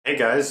Hey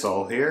guys,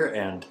 Zol here,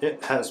 and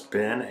it has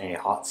been a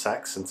hot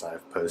sec since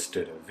I've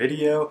posted a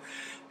video,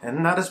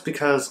 and that is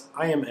because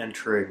I am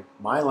entering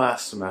my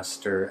last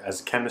semester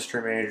as a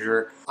chemistry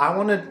major. I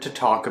wanted to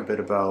talk a bit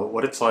about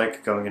what it's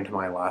like going into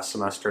my last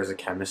semester as a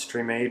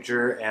chemistry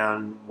major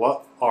and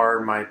what are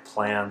my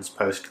plans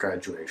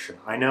post-graduation.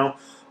 I know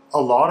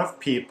a lot of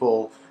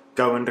people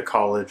go into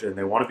college and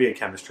they want to be a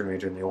chemistry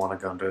major and they want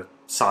to go into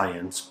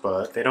science,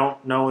 but they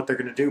don't know what they're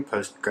going to do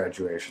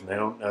post-graduation. They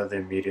don't know the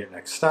immediate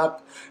next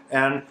step,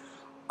 and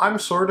I'm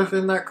sort of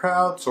in that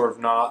crowd, sort of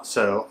not,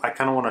 so I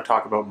kind of want to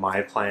talk about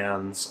my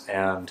plans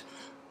and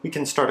we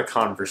can start a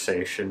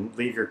conversation.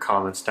 Leave your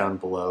comments down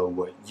below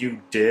what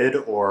you did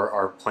or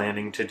are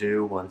planning to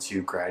do once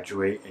you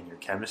graduate in your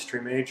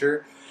chemistry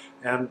major.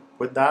 And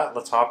with that,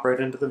 let's hop right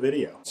into the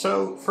video.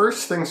 So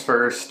first things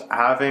first,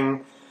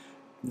 having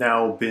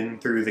now been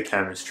through the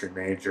chemistry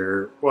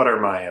major, what are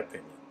my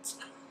opinions?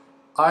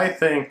 I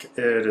think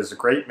it is a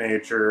great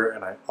major,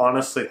 and I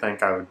honestly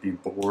think I would be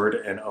bored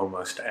in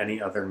almost any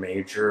other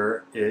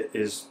major. It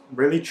is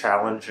really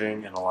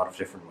challenging in a lot of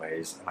different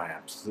ways, and I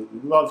absolutely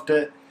loved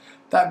it.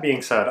 That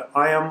being said,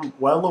 I am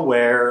well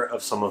aware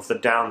of some of the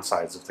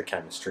downsides of the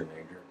chemistry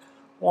major.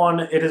 One,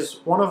 it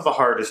is one of the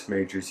hardest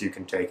majors you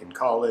can take in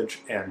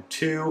college, and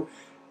two,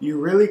 you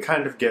really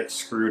kind of get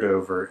screwed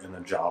over in the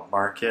job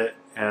market,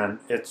 and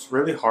it's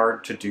really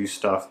hard to do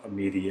stuff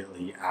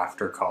immediately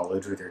after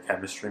college with your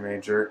chemistry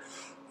major.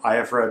 I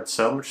have read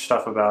so much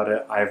stuff about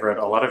it. I've read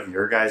a lot of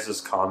your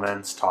guys'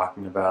 comments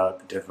talking about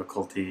the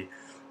difficulty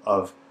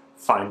of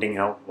finding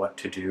out what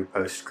to do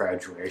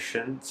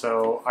post-graduation,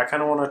 so I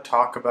kind of want to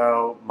talk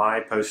about my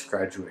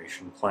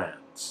post-graduation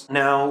plans.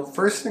 Now,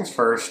 first things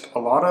first, a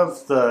lot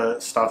of the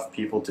stuff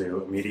people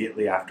do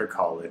immediately after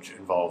college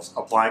involves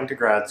applying to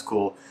grad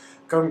school,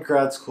 going to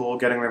grad school,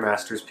 getting their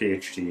master's,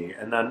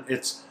 PhD, and then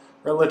it's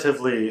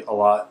relatively a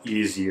lot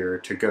easier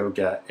to go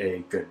get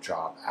a good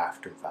job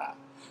after that.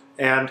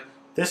 And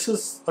this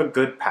is a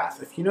good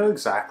path. If you know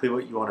exactly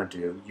what you want to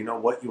do, you know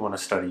what you want to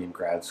study in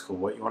grad school,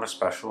 what you want to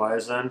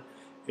specialize in,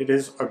 it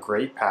is a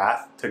great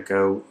path to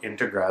go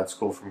into grad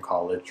school from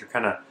college.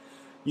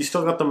 You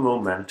still got the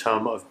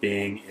momentum of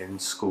being in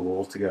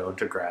school to go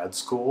into grad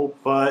school,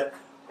 but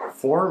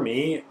for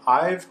me,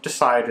 I've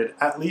decided,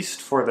 at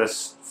least for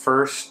this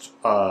first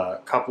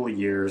couple of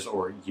years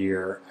or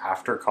year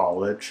after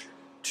college,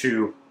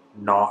 to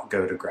not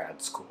go to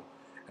grad school.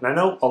 And I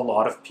know a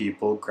lot of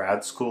people,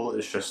 grad school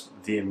is just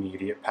the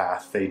immediate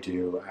path they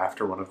do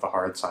after one of the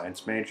hard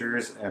science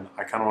majors, and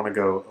I kind of want to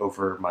go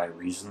over my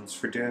reasons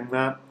for doing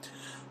that.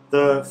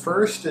 The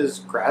first is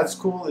grad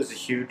school is a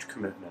huge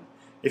commitment.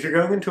 If you're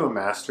going into a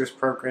master's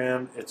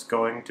program, it's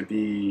going to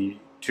be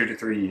 2 to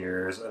 3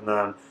 years, and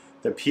then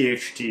the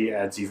PhD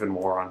adds even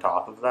more on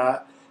top of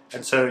that.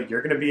 And so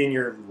you're going to be in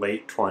your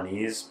late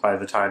 20s by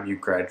the time you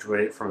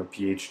graduate from a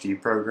PhD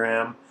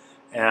program,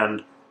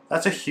 and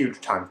that's a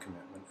huge time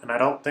commitment. And I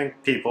don't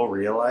think people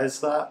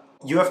realize that.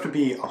 You have to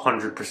be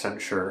 100%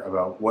 sure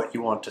about what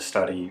you want to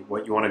study,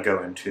 what you want to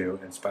go into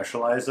and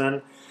specialize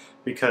in,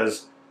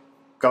 because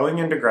going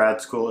into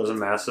grad school is a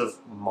massive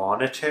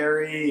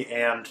monetary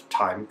and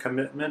time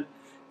commitment.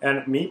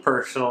 And me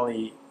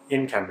personally,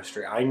 in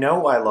chemistry, I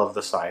know I love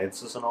the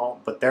sciences and all,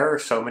 but there are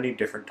so many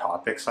different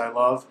topics I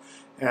love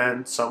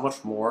and so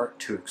much more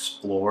to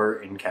explore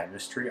in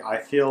chemistry. I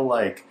feel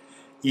like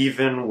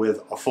even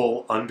with a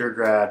full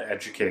undergrad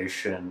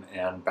education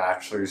and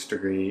bachelor's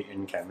degree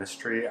in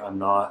chemistry, I'm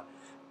not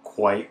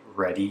quite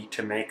ready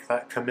to make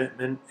that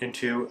commitment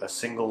into a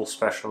single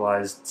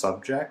specialized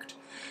subject.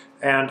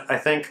 And I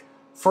think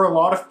for a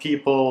lot of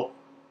people,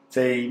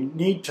 they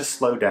need to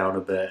slow down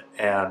a bit,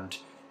 and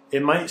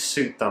it might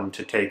suit them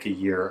to take a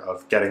year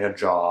of getting a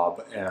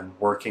job and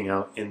working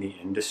out in the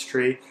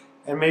industry,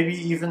 and maybe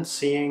even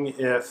seeing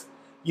if,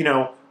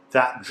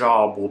 that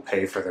job will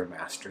pay for their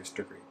master's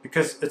degree.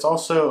 Because it's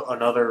also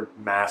another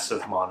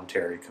massive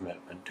monetary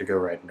commitment to go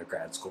right into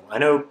grad school. I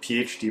know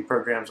PhD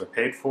programs are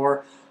paid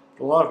for,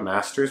 but a lot of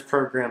master's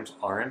programs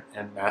aren't,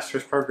 and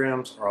master's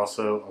programs are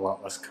also a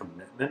lot less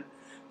commitment,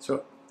 so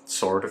it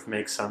sort of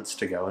makes sense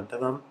to go into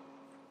them,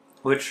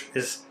 which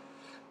is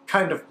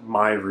kind of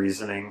my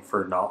reasoning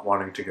for not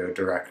wanting to go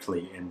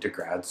directly into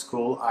grad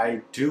school.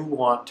 I do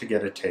want to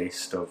get a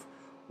taste of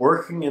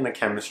working in the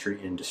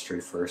chemistry industry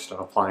first and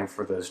applying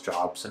for those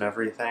jobs and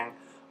everything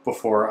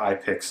before I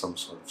pick some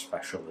sort of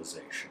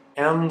specialization.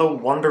 And the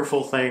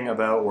wonderful thing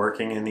about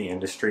working in the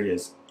industry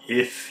is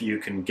if you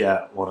can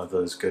get one of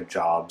those good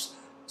jobs,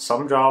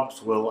 some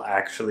jobs will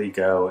actually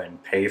go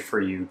and pay for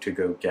you to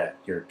go get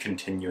your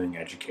continuing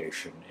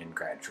education in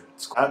graduate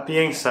school. That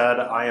being said,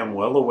 I am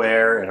well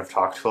aware and have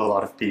talked to a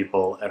lot of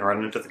people and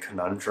run into the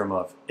conundrum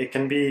of it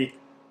can be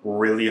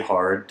really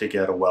hard to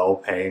get a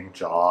well-paying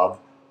job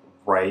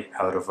right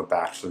out of a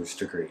bachelor's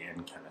degree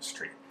in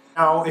chemistry.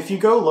 Now, if you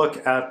go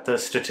look at the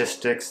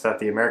statistics that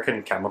the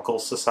American Chemical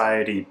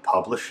Society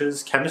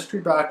publishes, chemistry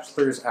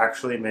bachelors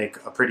actually make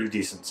a pretty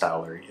decent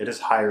salary. It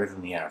is higher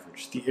than the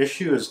average. The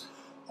issue is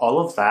all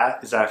of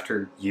that is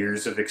after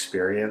years of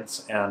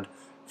experience, and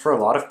for a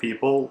lot of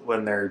people,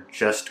 when they're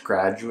just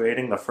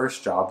graduating, the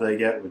first job they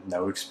get with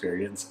no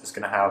experience is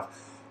going to have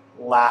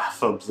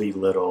laughably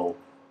little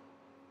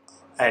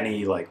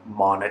any like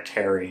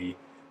monetary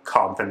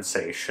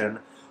compensation.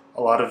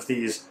 A lot of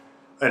these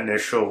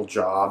initial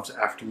jobs,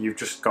 after you've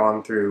just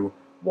gone through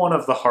one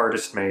of the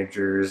hardest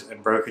majors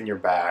and broken your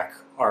back,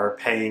 are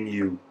paying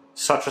you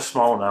such a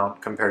small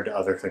amount compared to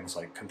other things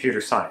like computer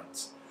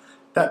science.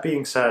 That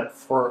being said,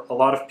 for a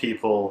lot of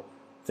people,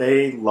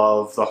 they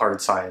love the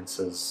hard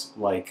sciences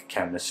like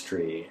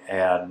chemistry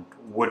and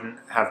wouldn't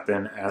have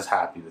been as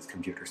happy with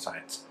computer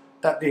science.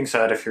 That being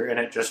said, if you're in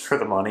it just for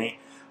the money,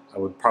 I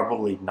would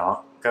probably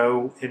not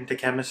go into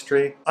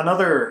chemistry.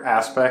 Another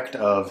aspect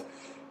of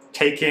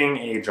taking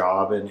a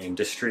job in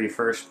industry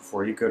first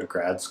before you go to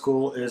grad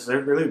school is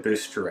it really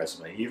boosts your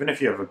resume, even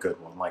if you have a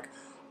good one. Like,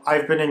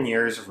 I've been in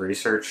years of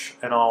research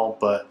and all,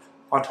 but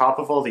on top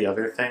of all the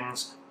other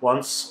things,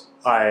 once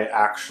I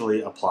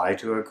actually apply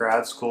to a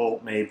grad school,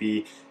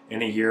 maybe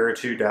in a year or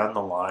two down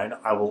the line,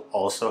 I will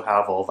also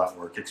have all that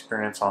work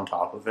experience on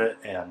top of it,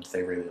 and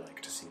they really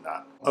like to see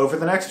that. Over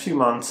the next few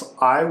months,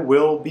 I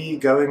will be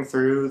going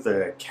through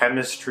the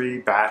chemistry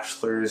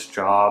bachelor's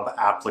job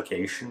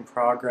application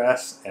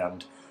progress,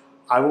 and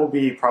I will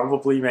be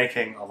probably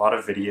making a lot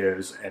of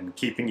videos and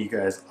keeping you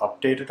guys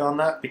updated on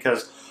that,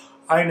 because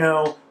I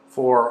know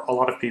for a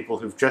lot of people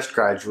who've just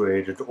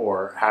graduated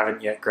or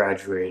haven't yet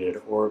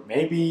graduated, or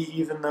maybe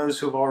even those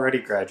who've already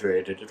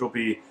graduated, it'll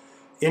be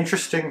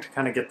interesting to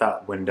kind of get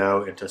that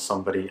window into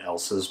somebody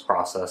else's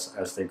process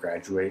as they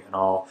graduate and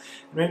all,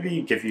 and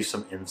maybe give you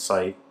some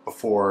insight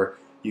before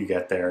you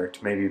get there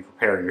to maybe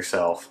prepare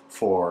yourself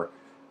for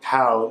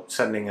how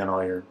sending in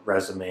all your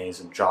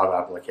resumes and job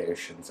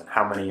applications and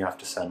how many you have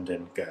to send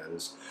in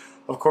goes.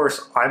 Of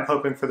course, I'm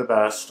hoping for the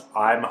best.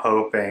 I'm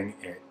hoping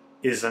it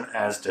isn't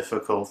as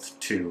difficult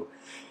to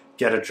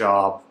get a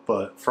job,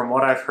 but from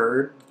what I've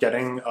heard,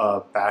 getting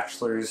a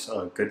bachelor's,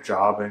 a good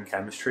job in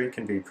chemistry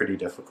can be pretty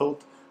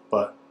difficult.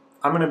 But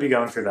I'm going to be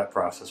going through that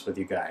process with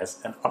you guys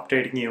and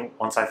updating you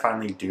once I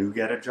finally do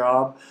get a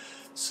job.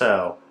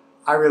 So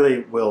I really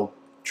will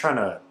try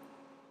to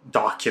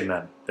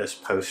document this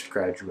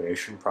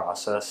post-graduation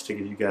process to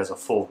give you guys a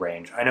full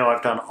range. I know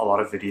I've done a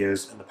lot of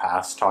videos in the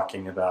past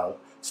talking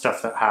about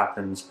stuff that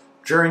happens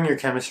during your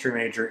chemistry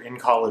major in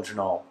college and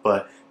all,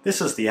 but this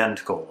is the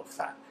end goal of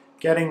that.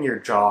 Getting your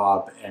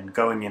job and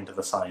going into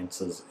the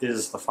sciences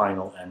is the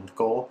final end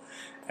goal,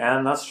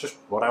 and that's just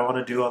what I want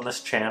to do on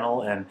this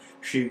channel and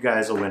show you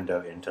guys a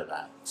window into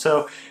that.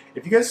 So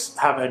if you guys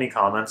have any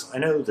comments, I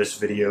know this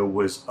video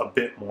was a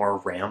bit more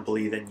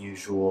rambly than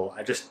usual.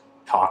 I just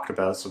talked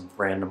about some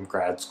random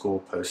grad school,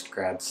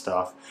 post-grad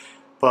stuff,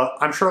 but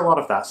I'm sure a lot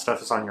of that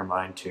stuff is on your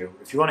mind too.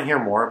 If you want to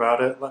hear more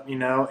about it, let me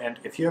know, and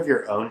if you have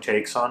your own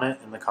takes on it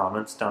in the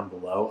comments down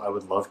below, I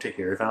would love to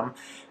hear them,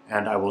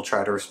 and I will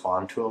try to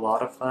respond to a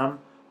lot of them.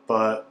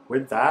 But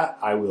with that,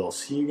 I will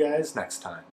see you guys next time.